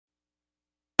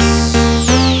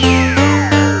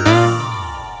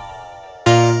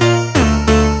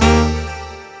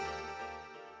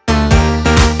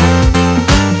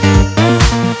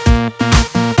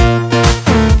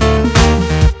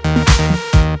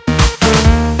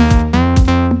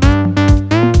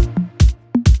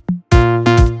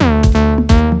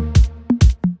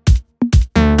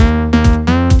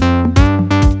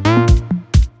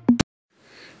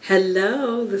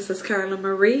Hello, this is Carla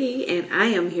Marie, and I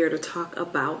am here to talk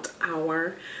about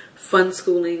our fun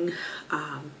schooling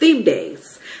theme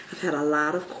days. I've had a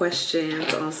lot of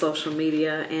questions on social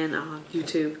media and on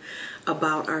YouTube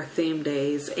about our theme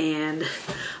days, and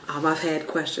I've had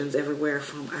questions everywhere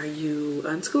from, are you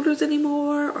unschoolers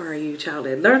anymore? Or are you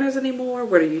child-ed learners anymore?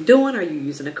 What are you doing? Are you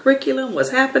using a curriculum?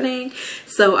 What's happening?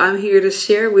 So I'm here to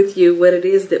share with you what it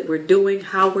is that we're doing,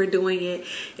 how we're doing it,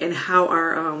 and how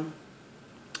our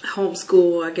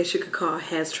homeschool, I guess you could call,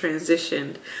 has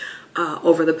transitioned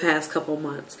over the past couple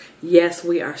months. Yes,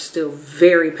 we are still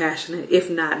very passionate, if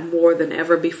not more than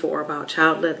ever before, about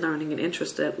child-led learning and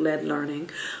interest-led learning.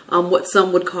 What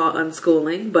some would call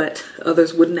unschooling, but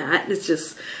others would not. It's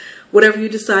just whatever you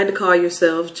decide to call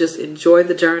yourselves, just enjoy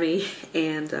the journey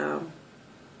and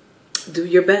do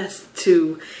your best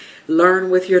to learn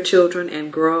with your children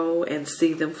and grow and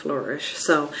see them flourish.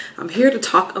 So I'm here to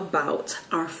talk about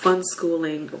our fun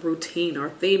schooling routine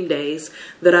or theme days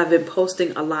that I've been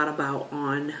posting a lot about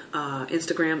on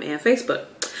Instagram and Facebook.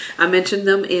 I mentioned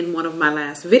them in one of my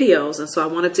last videos, and so I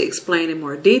wanted to explain in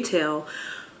more detail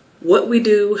what we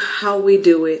do, how we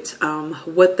do it,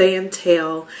 what they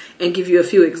entail, and give you a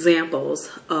few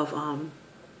examples of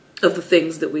the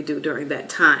things that we do during that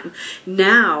time.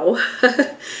 Now,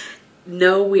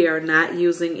 no, we are not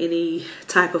using any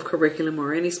type of curriculum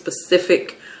or any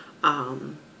specific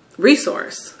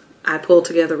resource. I pulled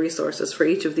together resources for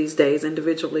each of these days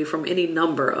individually from any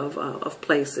number of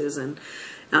places and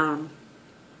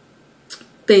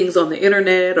things on the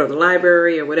internet or the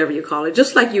library or whatever you call it,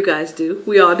 just like you guys do.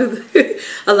 We all do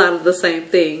a lot of the same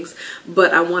things,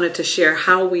 but I wanted to share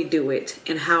how we do it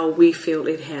and how we feel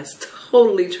it has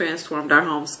totally transformed our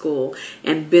homeschool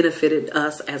and benefited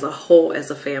us as a whole, as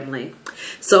a family.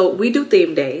 So we do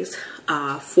theme days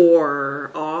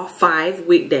for all 5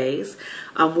 weekdays.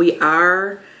 We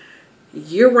are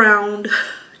year-round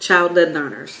child-led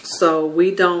learners, so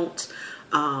we don't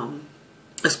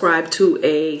ascribe to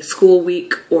a school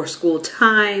week or school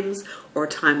times or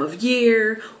time of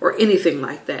year or anything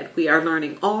like that. We are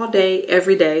learning all day,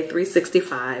 every day,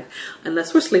 365,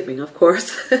 unless we're sleeping, of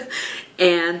course.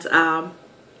 And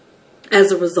as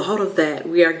a result of that,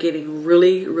 we are getting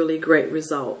really, really great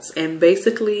results. And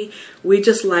basically, we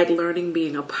just like learning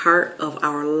being a part of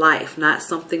our life, not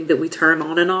something that we turn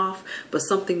on and off, but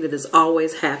something that is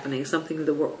always happening, something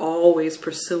that we're always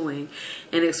pursuing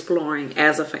and exploring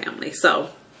as a family.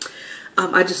 So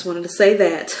I just wanted to say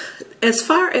that as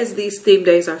far as these theme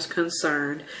days are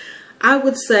concerned, I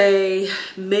would say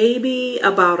maybe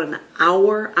about an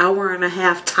hour, hour and a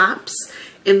half tops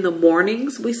in the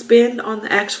mornings we spend on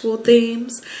the actual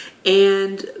themes.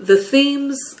 And the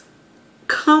themes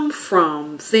come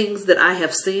from things that I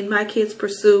have seen my kids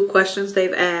pursue, questions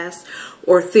they've asked,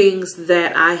 or things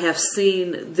that I have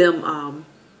seen them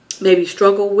maybe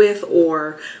struggle with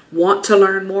or want to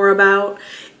learn more about.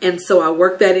 And so I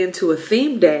work that into a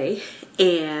theme day,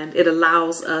 and it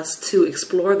allows us to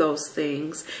explore those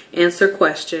things, answer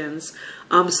questions,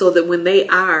 so that when they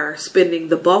are spending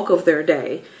the bulk of their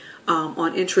day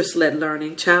on interest-led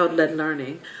learning, child-led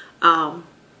learning,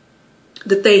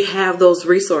 that they have those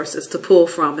resources to pull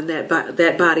from and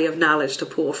that body of knowledge to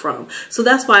pull from. So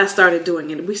that's why I started doing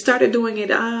it. We started doing it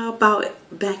about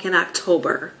back in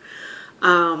October.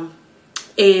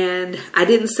 And I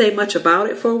didn't say much about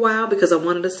it for a while because I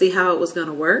wanted to see how it was going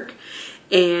to work.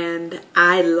 And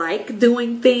I like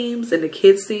doing themes, and the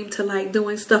kids seem to like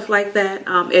doing stuff like that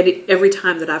every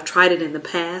time that I've tried it in the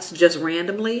past, just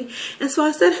randomly. And so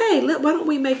I said, hey, why don't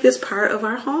we make this part of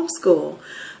our homeschool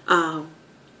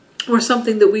or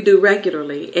something that we do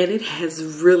regularly? And it has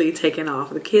really taken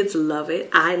off. The kids love it.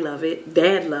 I love it.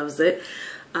 Dad loves it.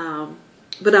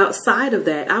 But outside of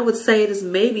that, I would say it is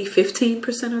maybe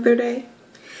 15% of their day.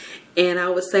 And I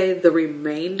would say the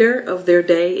remainder of their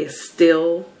day is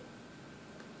still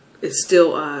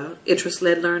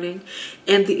interest-led learning.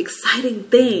 And the exciting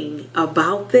thing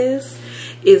about this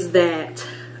is that,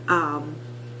 and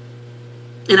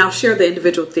I'll share the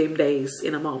individual theme days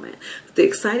in a moment. The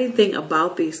exciting thing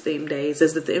about these theme days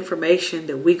is that the information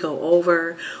that we go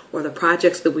over or the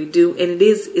projects that we do, and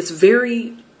it's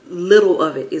very little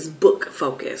of it is book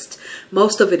focused.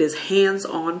 Most of it is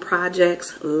hands-on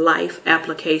projects, life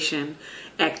application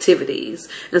activities.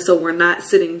 And so we're not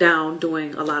sitting down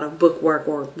doing a lot of book work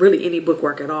or really any book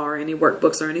work at all or any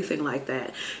workbooks or anything like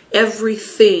that. Every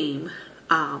theme,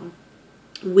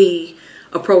 we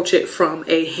approach it from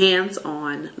a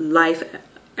hands-on life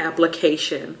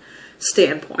application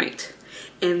standpoint.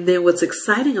 And then what's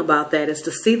exciting about that is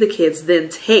to see the kids then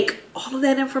take all of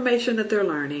that information that they're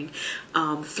learning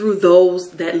through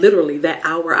that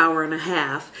hour and a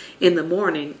half in the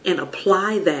morning, and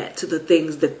apply that to the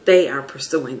things that they are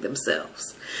pursuing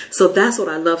themselves. So that's what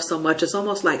I love so much. It's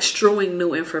almost like strewing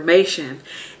new information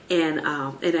and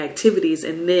activities,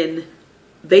 and then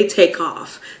they take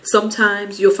off.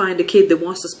 Sometimes you'll find a kid that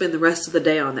wants to spend the rest of the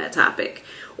day on that topic,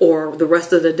 or the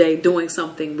rest of the day doing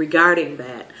something regarding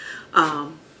that.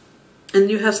 And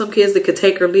you have some kids that could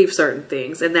take or leave certain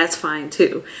things, and that's fine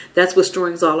too. That's what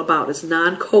strewing is all about. It's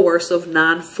non-coercive,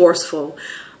 non-forceful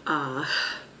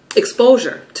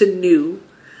exposure to new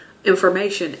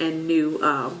information and new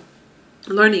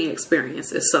learning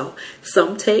experiences. So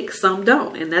some take, some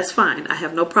don't, and that's fine. I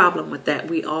have no problem with that.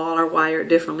 We all are wired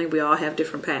differently. We all have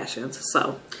different passions.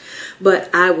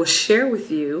 But I will share with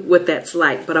you what that's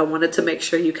like, but I wanted to make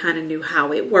sure you kind of knew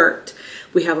how it worked.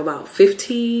 We have about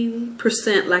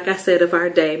 15%, like I said, of our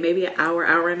day, maybe an hour,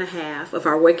 hour and a half of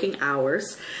our waking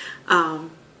hours,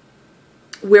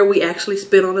 where we actually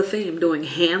spend on a theme, doing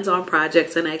hands-on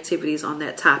projects and activities on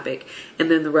that topic. And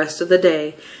then the rest of the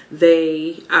day,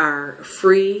 they are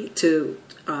free to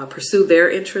pursue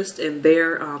their interest in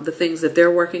the things that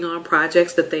they're working on,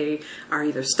 projects that they are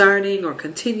either starting or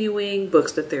continuing,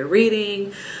 books that they're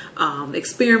reading,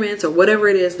 experiments, or whatever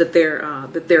it is that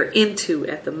they're into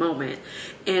at the moment.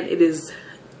 And it is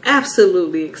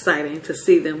absolutely exciting to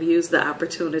see them use the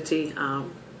opportunity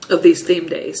of these theme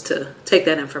days to take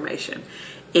that information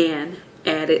and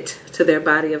add it to their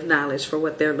body of knowledge for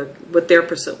what they're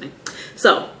pursuing.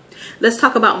 So let's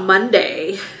talk about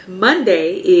Monday.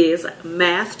 Monday is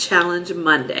Math Challenge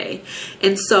Monday.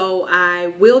 And so I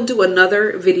will do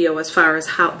another video as far as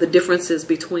how the differences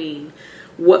between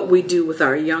what we do with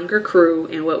our younger crew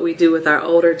and what we do with our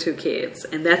older two kids.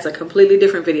 And that's a completely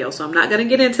different video. So I'm not going to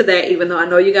get into that, even though I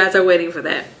know you guys are waiting for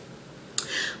that.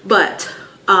 But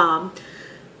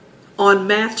on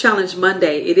Math Challenge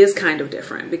Monday, it is kind of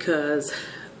different because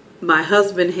my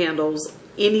husband handles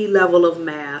any level of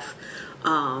math,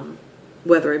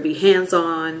 whether it be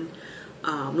hands-on,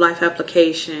 life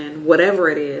application, whatever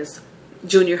it is,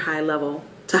 junior high level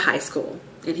to high school.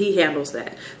 And he handles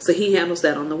that. So he handles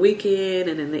that on the weekend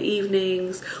and in the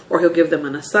evenings, or he'll give them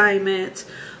an assignment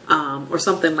or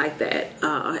something like that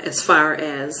as far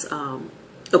as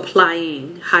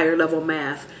applying higher level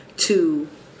math to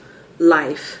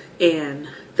life and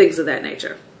things of that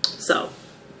nature. So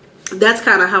that's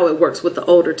kind of how it works with the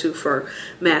older two for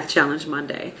Math Challenge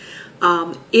Monday.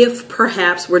 If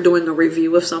perhaps we're doing a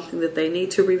review of something that they need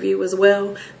to review as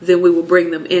well, then we will bring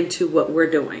them into what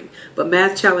we're doing. But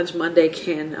Math Challenge Monday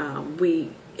we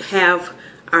have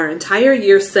our entire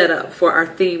year set up for our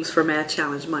themes for Math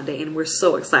Challenge Monday, and we're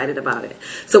so excited about it.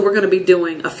 So we're going to be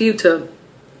doing a few, to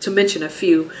mention a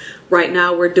few. Right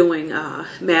now we're doing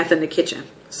math in the kitchen.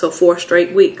 So 4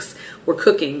 straight weeks we're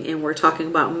cooking, and we're talking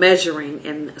about measuring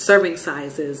and serving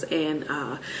sizes and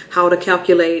how to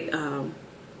calculate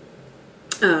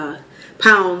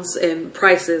pounds and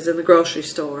prices in the grocery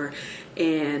store,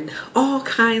 and all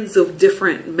kinds of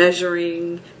different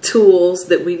measuring tools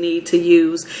that we need to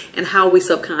use, and how we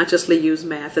subconsciously use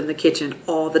math in the kitchen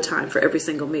all the time for every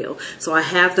single meal. So I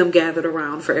have them gathered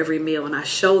around for every meal, and I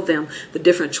show them the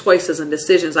different choices and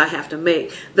decisions I have to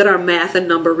make that are math and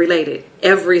number related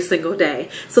every single day,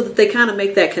 so that they kind of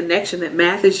make that connection that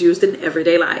math is used in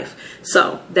everyday life.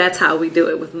 So that's how we do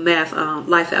it with math,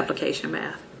 life application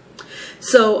math.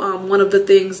 So one of the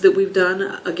things that we've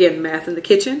done, again, math in the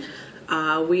kitchen,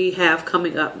 we have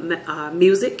coming up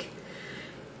music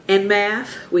and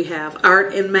math, we have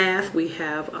art and math, we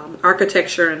have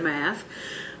architecture and math,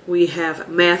 we have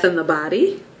math in the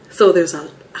body. So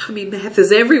math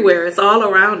is everywhere, it's all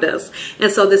around us.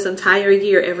 And so this entire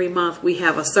year, every month, we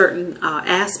have a certain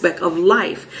aspect of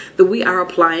life that we are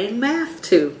applying math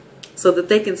to, so that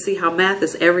they can see how math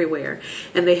is everywhere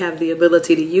and they have the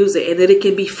ability to use it, and that it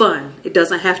can be fun. It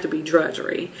doesn't have to be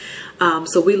drudgery.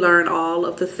 So we learn all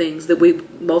of the things that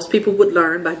most people would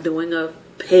learn by doing a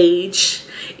page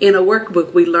in a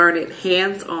workbook. We learn it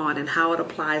hands-on and how it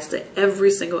applies to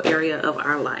every single area of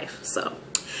our life. So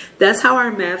that's how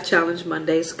our Math Challenge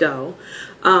Mondays go.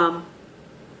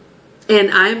 And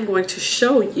I'm going to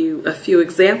show you a few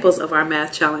examples of our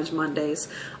Math Challenge Mondays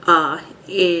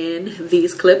in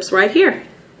these clips right here.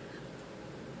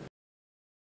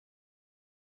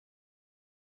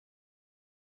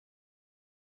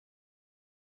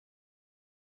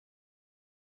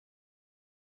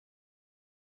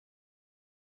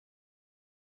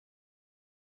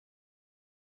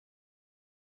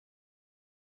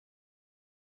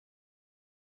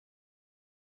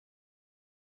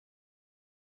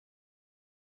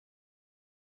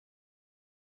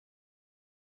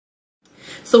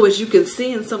 So as you can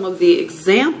see in some of the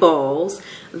examples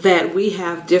that we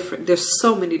have there's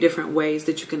so many different ways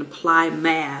that you can apply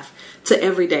math to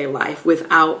everyday life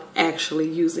without actually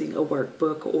using a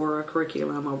workbook or a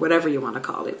curriculum or whatever you want to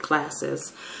call it,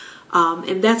 classes.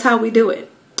 And that's how we do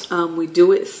it. We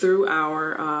do it through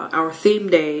our theme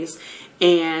days.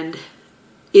 And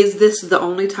is this the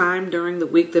only time during the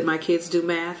week that my kids do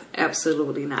math?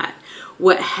 Absolutely not.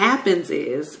 What happens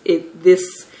is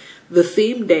the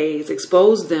theme days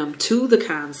expose them to the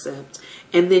concept,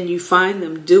 and then you find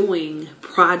them doing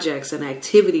projects and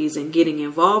activities and getting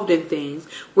involved in things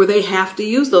where they have to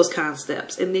use those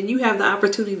concepts. And then you have the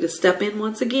opportunity to step in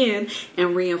once again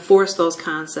and reinforce those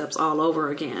concepts all over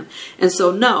again. And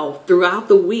so no, throughout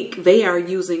the week, they are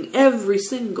using every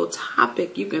single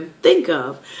topic you can think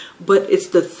of, but it's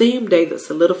the theme day that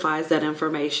solidifies that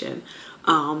information.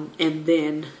 And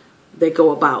then they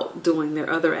go about doing their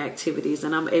other activities,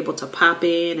 and I'm able to pop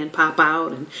in and pop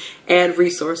out and add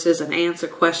resources and answer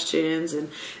questions and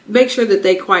make sure that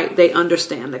they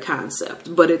understand the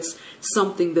concept. But it's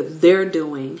something that they're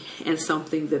doing and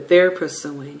something that they're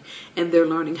pursuing, and they're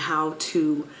learning how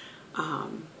to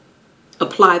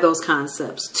apply those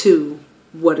concepts to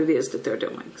what it is that they're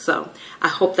doing. So I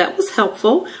hope that was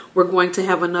helpful. We're going to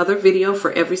have another video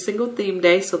for every single theme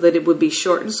day so that it would be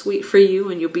short and sweet for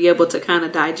you, and you'll be able to kind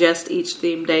of digest each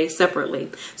theme day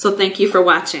separately. So thank you for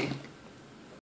watching.